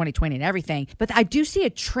goes in 2020 and everything. But I do see a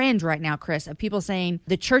trend right now, Chris, of people saying,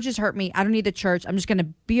 the church has hurt me. I don't need the church. I'm just going to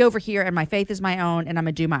be over here and my faith is my own and I'm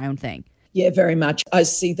going to do my own thing. Yeah, very much. I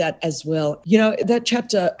see that as well. That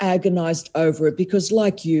chapter agonized over it because,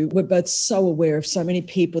 like you, we're both so aware of so many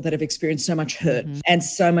people that have experienced so much hurt and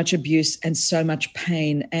so much abuse and so much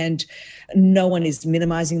pain. And no one is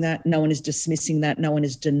minimizing that. No one is dismissing that. No one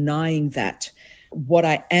is denying that. What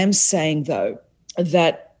I am saying, though,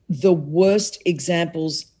 that the worst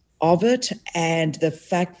examples of it and the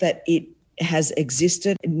fact that it has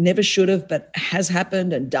existed, it never should have, but has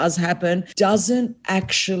happened and does happen, doesn't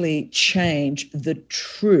actually change the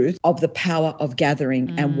truth of the power of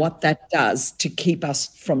gathering and what that does to keep us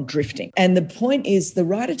from drifting. And the point is, the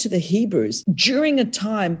writer to the Hebrews, during a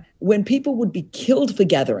time when people would be killed for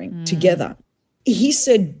gathering together, he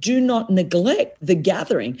said, do not neglect the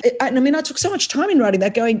gathering. I took so much time in writing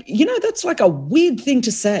that going, that's like a weird thing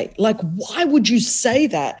to say. Like, why would you say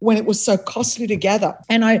that when it was so costly to gather?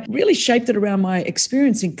 And I really shaped it around my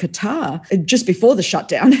experience in Qatar just before the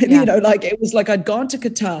shutdown. It was like I'd gone to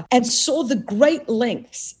Qatar and saw the great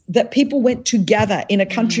lengths that people went to gather in a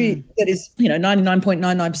country that is,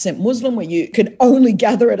 99.99% Muslim, where you could only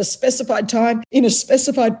gather at a specified time in a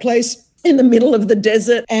specified place in the middle of the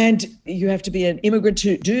desert, and you have to be an immigrant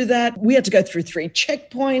to do that. We had to go through 3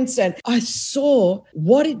 checkpoints, and I saw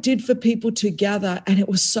what it did for people to gather, and it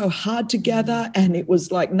was so hard to gather, and it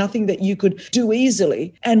was like nothing that you could do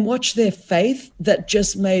easily, and watch their faith that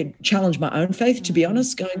just challenge my own faith, to be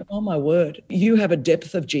honest, going, oh my word, you have a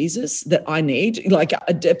depth of Jesus that I need, like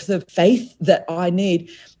a depth of faith that I need.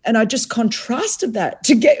 And I just contrasted that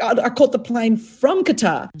I caught the plane from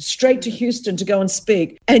Qatar straight to Houston to go and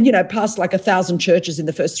speak, and, past like 1,000 churches in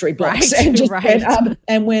the first 3 blocks, and just went up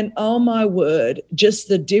and went, oh my word, just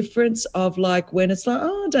the difference of like when it's like,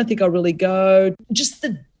 oh, I don't think I'll really go, just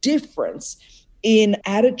the difference in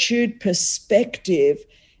attitude, perspective,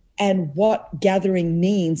 and what gathering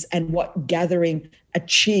means and what gathering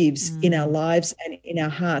achieves in our lives and in our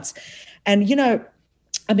hearts. And,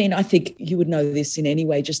 I think you would know this in any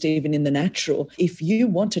way, just even in the natural. If you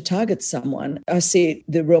want to target someone, I see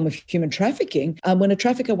the realm of human trafficking. When a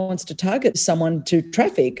trafficker wants to target someone to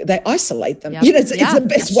traffic, they isolate them. Yep. It's the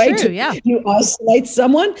best way to you isolate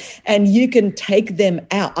someone, and you can take them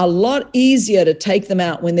out. A lot easier to take them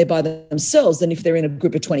out when they're by themselves than if they're in a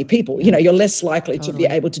group of 20 people. You're less likely to be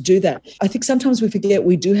able to do that. I think sometimes we forget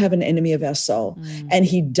we do have an enemy of our soul, and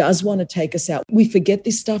he does want to take us out. We forget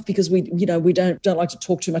this stuff because we don't like to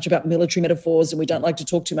talk too much about military metaphors, and we don't like to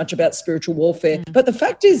talk too much about spiritual warfare. But the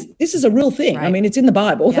fact is, this is a real thing. Right. I mean, it's in the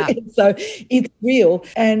Bible. Yeah. So it's real.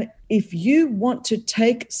 And if you want to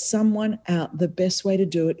take someone out, the best way to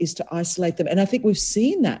do it is to isolate them. And I think we've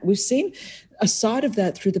seen that. We've seen a side of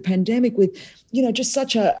that through the pandemic with, just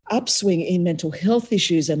such a upswing in mental health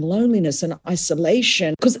issues and loneliness and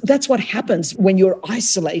isolation, because that's what happens when you're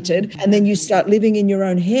isolated and then you start living in your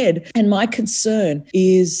own head. And my concern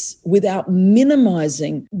is, without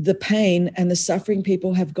minimizing the pain and the suffering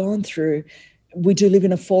people have gone through, we do live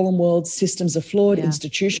in a fallen world. Systems are flawed,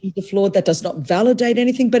 institutions are flawed. That does not validate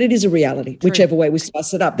anything, but it is a reality. True. Whichever way we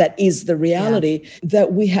spice it up, that is the reality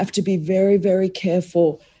that we have to be very, very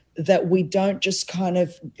careful that we don't just kind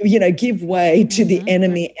of, give way to the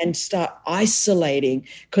enemy and start isolating,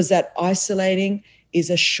 because that isolating is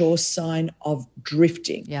a sure sign of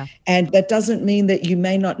drifting. Yeah. And that doesn't mean that you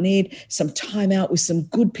may not need some time out with some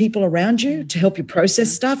good people around you to help you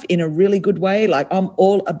process stuff in a really good way. Like, I'm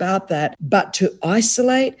all about that. But to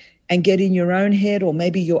isolate and get in your own head, or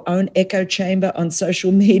maybe your own echo chamber on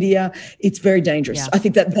social media, it's very dangerous. Yeah. I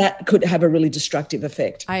think that could have a really destructive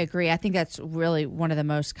effect. I agree. I think that's really one of the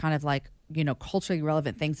most kind of like, culturally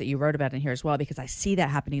relevant things that you wrote about in here as well, because I see that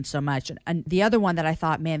happening so much. And the other one that I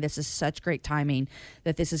thought, man, this is such great timing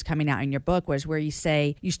that this is coming out in your book, was where you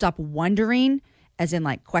say you stop wondering, as in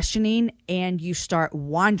like questioning, and you start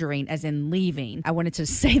wandering, as in leaving. I wanted to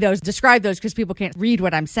describe those, because people can't read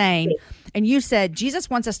what I'm saying. And you said Jesus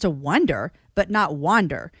wants us to wonder, but not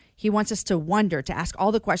wander. He wants us to wonder, to ask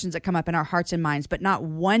all the questions that come up in our hearts and minds, but not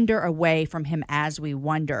wander away from him as we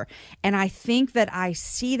wonder. And I think that I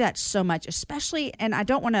see that so much, especially, and I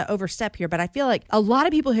don't want to overstep here, but I feel like a lot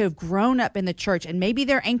of people who have grown up in the church, and maybe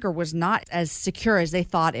their anchor was not as secure as they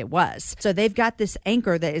thought it was. So they've got this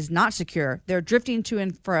anchor that is not secure. They're drifting to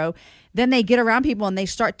and fro. Then they get around people and they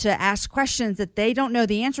start to ask questions that they don't know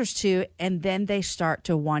the answers to, and then they start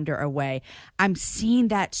to wander away. I'm seeing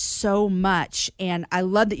that so much, and I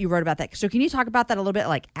love that you wrote about that. So can you talk about that a little bit,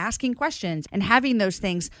 like asking questions and having those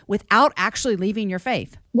things without actually leaving your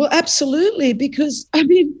faith? Well, absolutely, because,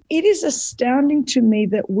 it is astounding to me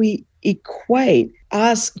that we equate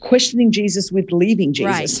us questioning Jesus with leaving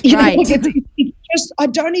Jesus. Right. I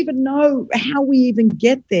don't even know how we even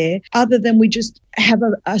get there, other than we just have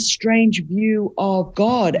a strange view of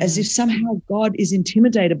God, as if somehow God is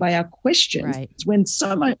intimidated by our questions. Right. When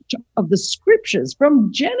so much of the scriptures,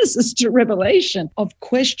 from Genesis to Revelation, of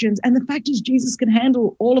questions, and the fact is Jesus can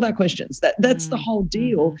handle all of our questions. That's the whole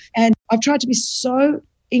deal. And I've tried to be so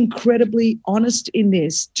incredibly honest in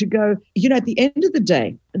this, to go, at the end of the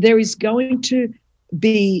day, there is going to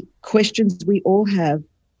be questions we all have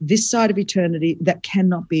this side of eternity that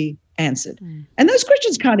cannot be answered. And those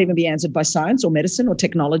questions can't even be answered by science or medicine or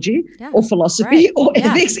technology or philosophy or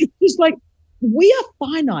ethics. It's just like, we are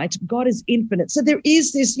finite. God is infinite. So there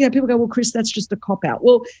is this, people go, well, Chris, that's just a cop-out.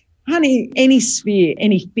 Well, honey, any sphere,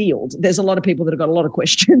 any field, there's a lot of people that have got a lot of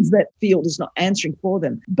questions that field is not answering for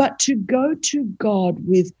them. But to go to God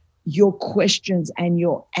with your questions and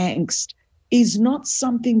your angst is not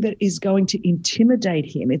something that is going to intimidate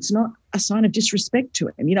him. It's not a sign of disrespect to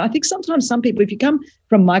him. I think sometimes some people, if you come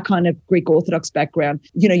from my kind of Greek Orthodox background,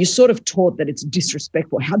 you're sort of taught that it's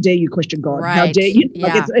disrespectful. How dare you question God? Right. How dare you?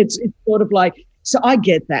 Like it's sort of like, So I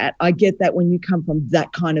get that. I get that when you come from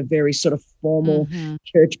that kind of very sort of formal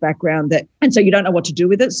church background, and so you don't know what to do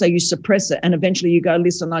with it. So you suppress it. And eventually you go,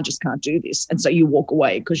 listen, I just can't do this. And so you walk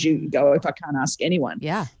away because you go, if I can't ask anyone.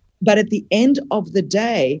 Yeah. But at the end of the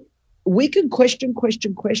day, we can question.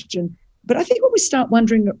 But I think when we start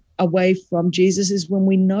wandering away from Jesus is when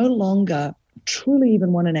we no longer truly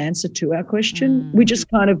even want an answer to our question. We just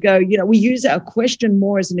kind of go, we use our question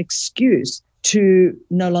more as an excuse to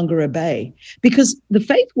no longer obey. Because the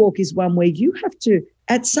faith walk is one where you have to,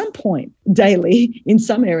 at some point daily in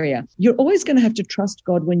some area, you're always going to have to trust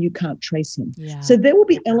God when you can't trace him. Yeah. So there will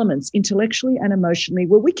be elements intellectually and emotionally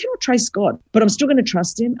where we cannot trace God, but I'm still going to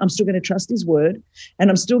trust him. I'm still going to trust his word,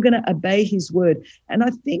 and I'm still going to obey his word. And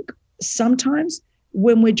I think sometimes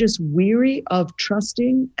when we're just weary of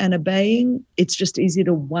trusting and obeying, it's just easy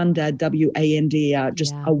to wander, W-A-N-D-E-R,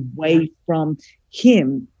 just away from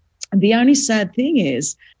him. And the only sad thing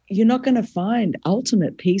is you're not going to find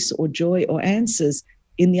ultimate peace or joy or answers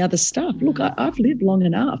in the other stuff. Look, I've lived long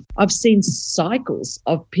enough. I've seen cycles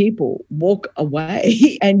of people walk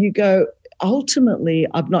away and you go, ultimately,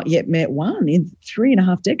 I've not yet met one in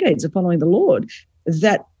 3.5 decades of following the Lord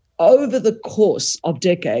that over the course of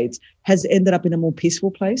decades has ended up in a more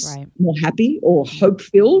peaceful place, right, more happy or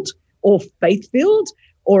hope-filled or faith-filled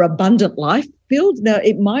or abundant life-filled. Now,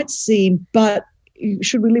 it might seem, but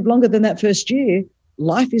should we live longer than that first year?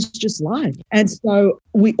 Life is just life. And so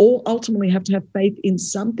we all ultimately have to have faith in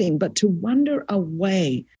something, but to wander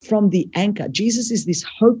away from the anchor. Jesus is this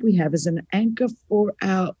hope we have as an anchor for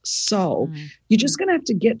our soul. You're just going to have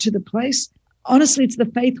to get to the place. Honestly, it's the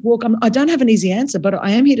faith walk. I don't have an easy answer, but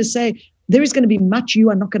I am here to say there is going to be much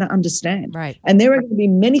you are not going to understand. Right. And there are going to be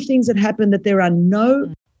many things that happen that there are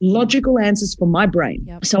no logical answers for my brain.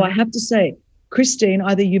 Yep. So I have to say, Christine,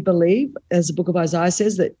 either you believe, as the book of Isaiah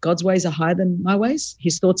says, that God's ways are higher than my ways.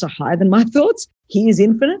 His thoughts are higher than my thoughts. He is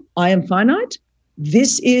infinite. I am finite.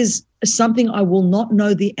 This is something I will not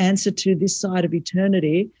know the answer to this side of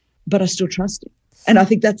eternity, but I still trust him. And I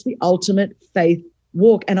think that's the ultimate faith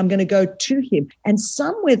walk. And I'm going to go to him. And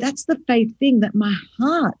somewhere that's the faith thing, that my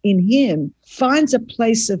heart in him finds a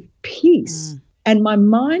place of peace and my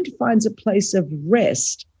mind finds a place of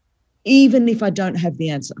rest, even if I don't have the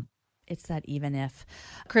answer. It's that even if.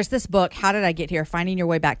 Chris, this book, How Did I Get Here? Finding Your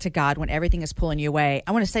Way Back to God When Everything is Pulling You Away.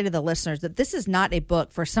 I want to say to the listeners that this is not a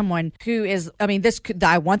book for someone who is,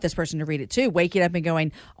 I want this person to read it too, waking up and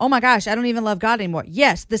going, oh my gosh, I don't even love God anymore.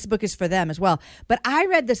 Yes, this book is for them as well. But I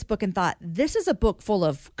read this book and thought, this is a book full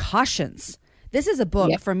of cautions. This is a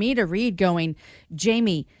book for me to read going,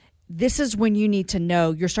 Jamie, this is when you need to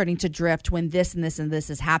know you're starting to drift, when this and this and this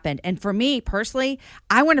has happened. And for me personally,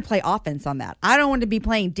 I want to play offense on that. I don't want to be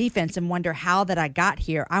playing defense and wonder how that I got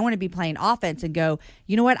here. I want to be playing offense and go,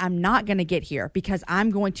 you know what? I'm not going to get here because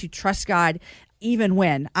I'm going to trust God even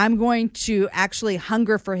when. I'm going to actually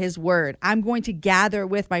hunger for his word. I'm going to gather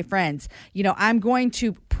with my friends. I'm going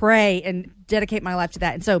to pray and dedicate my life to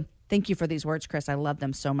that. And so thank you for these words, Chris. I love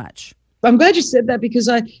them so much. I'm glad you said that because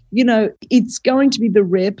it's going to be the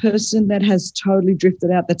rare person that has totally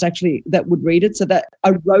drifted out that would read it. So that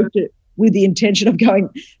I wrote it with the intention of going,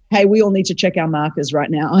 hey, we all need to check our markers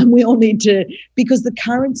right now. And we all need to, because the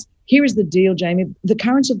currents, here is the deal, Jamie, the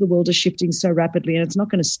currents of the world are shifting so rapidly and it's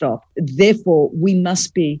not going to stop. Therefore, we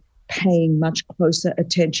must be paying much closer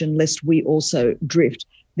attention lest we also drift.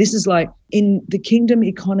 This is like in the kingdom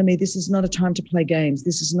economy, this is not a time to play games.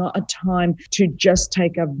 This is not a time to just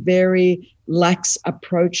take a very lax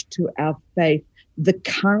approach to our faith. The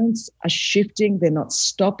currents are shifting. They're not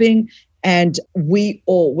stopping. And we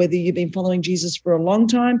all, whether you've been following Jesus for a long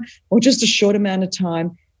time or just a short amount of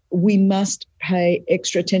time, we must pay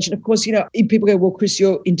extra attention. Of course, people go, well, Chris,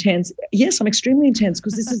 you're intense. Yes, I'm extremely intense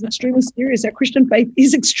because this is extremely serious. Our Christian faith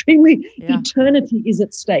is extremely, eternity is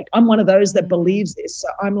at stake. I'm one of those that believes this. So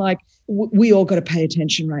I'm like, we all got to pay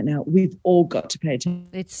attention right now. We've all got to pay attention.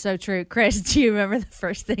 It's so true. Chris, do you remember the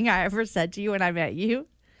first thing I ever said to you when I met you?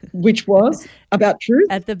 Which was about truth?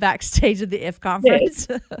 At the backstage of the IF conference.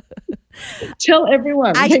 Yes. Tell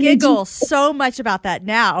everyone. I giggle so much about that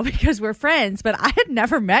now because we're friends, but I had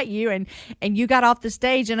never met you and you got off the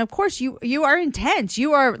stage. And of course you are intense.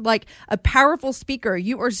 You are like a powerful speaker.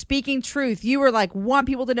 You are speaking truth. You were like, want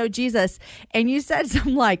people to know Jesus. And you said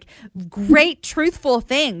some like great truthful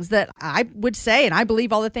things that I would say, and I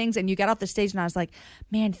believe all the things. And you got off the stage and I was like,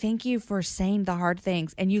 man, thank you for saying the hard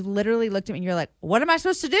things. And you literally looked at me and you're like, what am I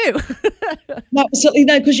supposed to do? No, absolutely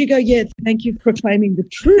no, because you go, yeah, thank you for proclaiming the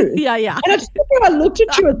truth. Yeah. And I looked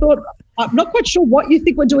at you and thought, I'm not quite sure what you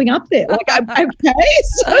think we're doing up there. Like, I'm okay.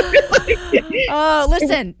 Oh,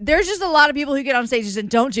 listen, there's just a lot of people who get on stages and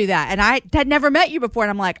don't do that. And I had never met you before. And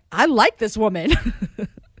I'm like, I like this woman.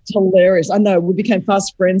 It's hilarious. I know. We became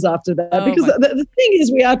fast friends after that because the thing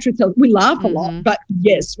is, we are truth tellers. We laugh a lot, but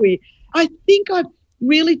yes, I think I've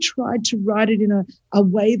really tried to write it in a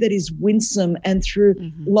way that is winsome and through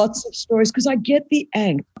lots of stories, because I get the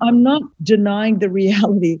angst. I'm not denying the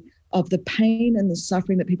reality of the pain and the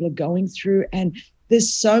suffering that people are going through. And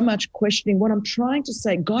there's so much questioning. What I'm trying to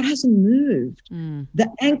say, God hasn't moved. The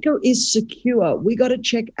anchor is secure. We got to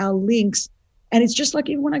check our links. And it's just like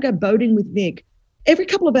even when I go boating with Nick, every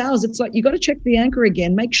couple of hours, it's like you got to check the anchor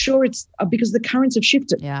again, make sure it's because the currents have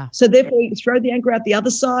shifted. Yeah. So therefore, you throw the anchor out the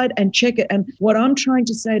other side and check it. And what I'm trying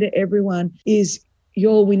to say to everyone is,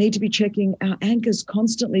 we need to be checking our anchors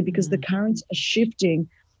constantly because the currents are shifting.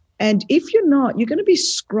 And if you're not, you're going to be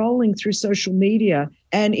scrolling through social media.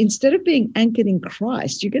 And instead of being anchored in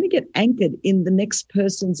Christ, you're going to get anchored in the next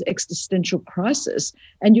person's existential crisis.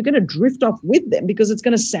 And you're going to drift off with them because it's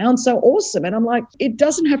going to sound so awesome. And I'm like, it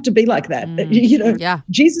doesn't have to be like that.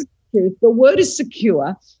 Jesus, the word is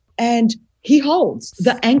secure and he holds.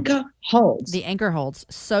 The anchor holds. The anchor holds.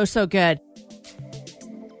 So, so good.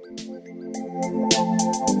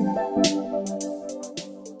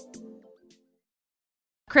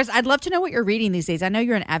 Chris, I'd love to know what you're reading these days. I know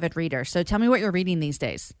you're an avid reader, so tell me what you're reading these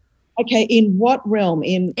days. Okay, in what realm?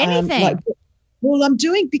 In anything. I'm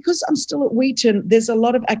doing, because I'm still at Wheaton, there's a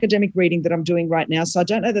lot of academic reading that I'm doing right now, so I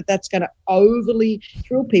don't know that that's going to overly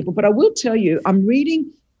thrill people, but I will tell you, I'm reading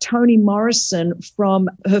Toni Morrison from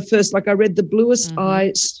her first, I read The Bluest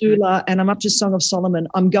Eye, Sula, and I'm up to Song of Solomon.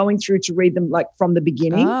 I'm going through to read them from the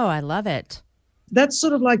beginning. Oh, I love it. That's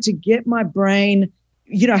sort of to get my brain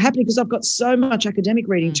happening, because I've got so much academic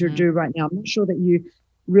reading to do right now. I'm not sure that you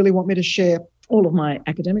really want me to share all of my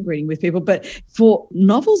academic reading with people, but for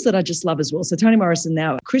novels that I just love as well. So Toni Morrison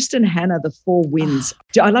now, Kristen Hanna, The Four Winds.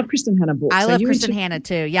 I love Kristen Hanna books. I love Kristen Hanna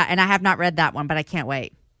too. Yeah, and I have not read that one, but I can't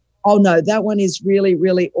wait. Oh, no, that one is really,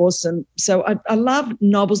 really awesome. So I love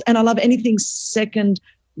novels, and I love anything Second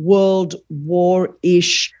World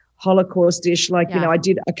War-ish, Holocaust-ish. I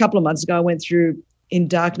did a couple of months ago, I went through In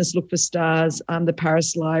Darkness, Look for Stars, the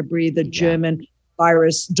Paris Library, the German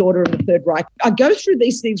virus, Daughter of the Third Reich. I go through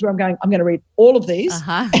these things where I'm going to read all of these.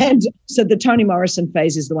 And so the Toni Morrison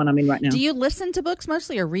phase is the one I'm in right now. Do you listen to books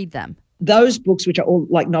mostly or read them? Those books, which are all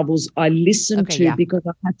like novels, I listen to because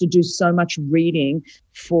I have to do so much reading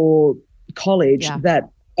for college that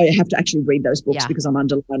I have to actually read those books because I'm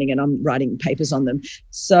underlining and I'm writing papers on them.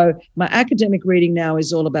 So my academic reading now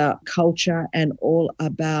is all about culture and all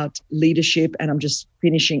about leadership, and I'm just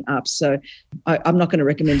finishing up. So I'm not going to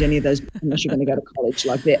recommend any of those unless you're going to go to college,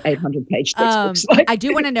 they're 800-page textbooks. I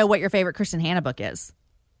do want to know what your favorite Kristen Hanna book is.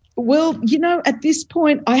 Well, at this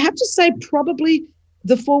point, I have to say probably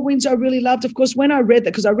The Four Winds I really loved. Of course, when I read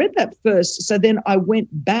that, because I read that first, so then I went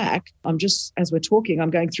back. As we're talking, I'm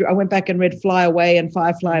going through, I went back and read Fly Away and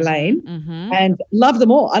Firefly Lane and love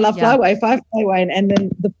them all. I love Fly Away, Firefly Lane, and then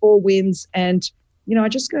The Four Winds. And, I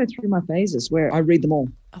just go through my phases where I read them all.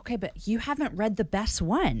 Okay, but you haven't read the best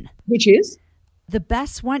one. Which is? The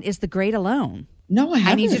best one is The Great Alone. No, I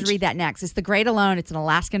haven't. I need you to read that next. It's The Great Alone. It's an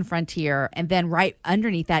Alaskan frontier. And then right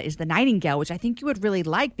underneath that is The Nightingale, which I think you would really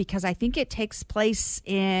like because I think it takes place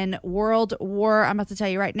in World War. I'm about to tell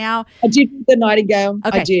you right now. I did read The Nightingale.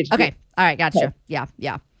 Okay. I did. Okay. All right. Gotcha. Okay.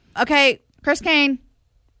 Yeah. Okay. Chris Caine,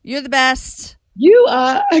 you're the best. You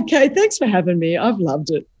are. Okay. Thanks for having me. I've loved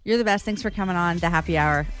it. You're the best. Thanks for coming on the happy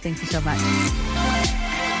hour. Thank you so much.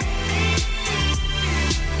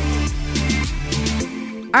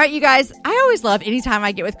 All right, you guys, I always love anytime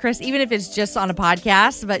I get with Chris, even if it's just on a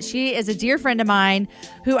podcast, but she is a dear friend of mine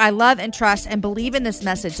who I love and trust and believe in this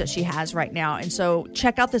message that she has right now. And so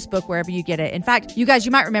check out this book wherever you get it. In fact, you guys,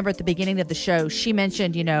 you might remember at the beginning of the show, she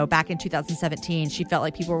mentioned, back in 2017, she felt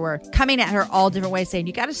like people were coming at her all different ways saying,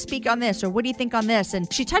 you got to speak on this, or what do you think on this?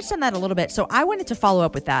 And she touched on that a little bit. So I wanted to follow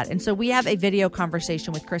up with that. And so we have a video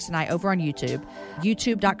conversation with Chris and I over on YouTube,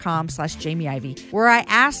 youtube.com/Jamie Ivey, where I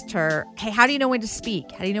asked her, hey, how do you know when to speak?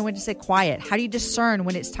 How do you know when to say quiet? How do you discern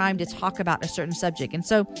when it's time to talk about a certain subject? And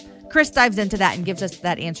so Chris dives into that and gives us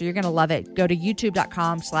that answer. You're going to love it. Go to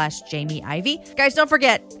youtube.com/Jamie Ivey. Guys, don't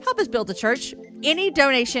forget, help us build the church. Any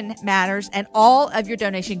donation matters, and all of your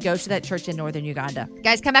donation goes to that church in northern Uganda.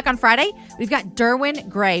 Guys, come back on Friday. We've got Derwin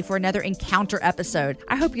Gray for another encounter episode.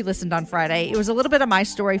 I hope you listened on Friday. It was a little bit of my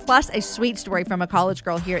story, plus a sweet story from a college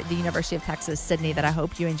girl here at the University of Texas, Sydney, that I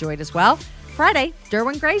hope you enjoyed as well. Friday,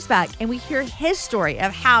 Derwin Gray's back, and we hear his story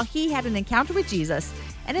of how he had an encounter with Jesus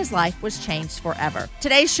and his life was changed forever.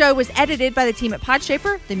 Today's show was edited by the team at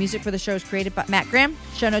Podshaper. The music for the show is created by Matt Graham.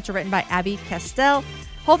 Show notes are written by Abby Castell.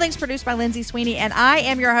 Whole thing's produced by Lindsay Sweeney, and I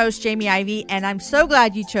am your host, Jamie Ivey, and I'm so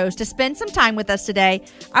glad you chose to spend some time with us today.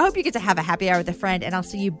 I hope you get to have a happy hour with a friend, and I'll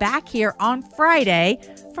see you back here on Friday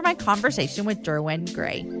for my conversation with Derwin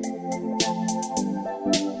Gray.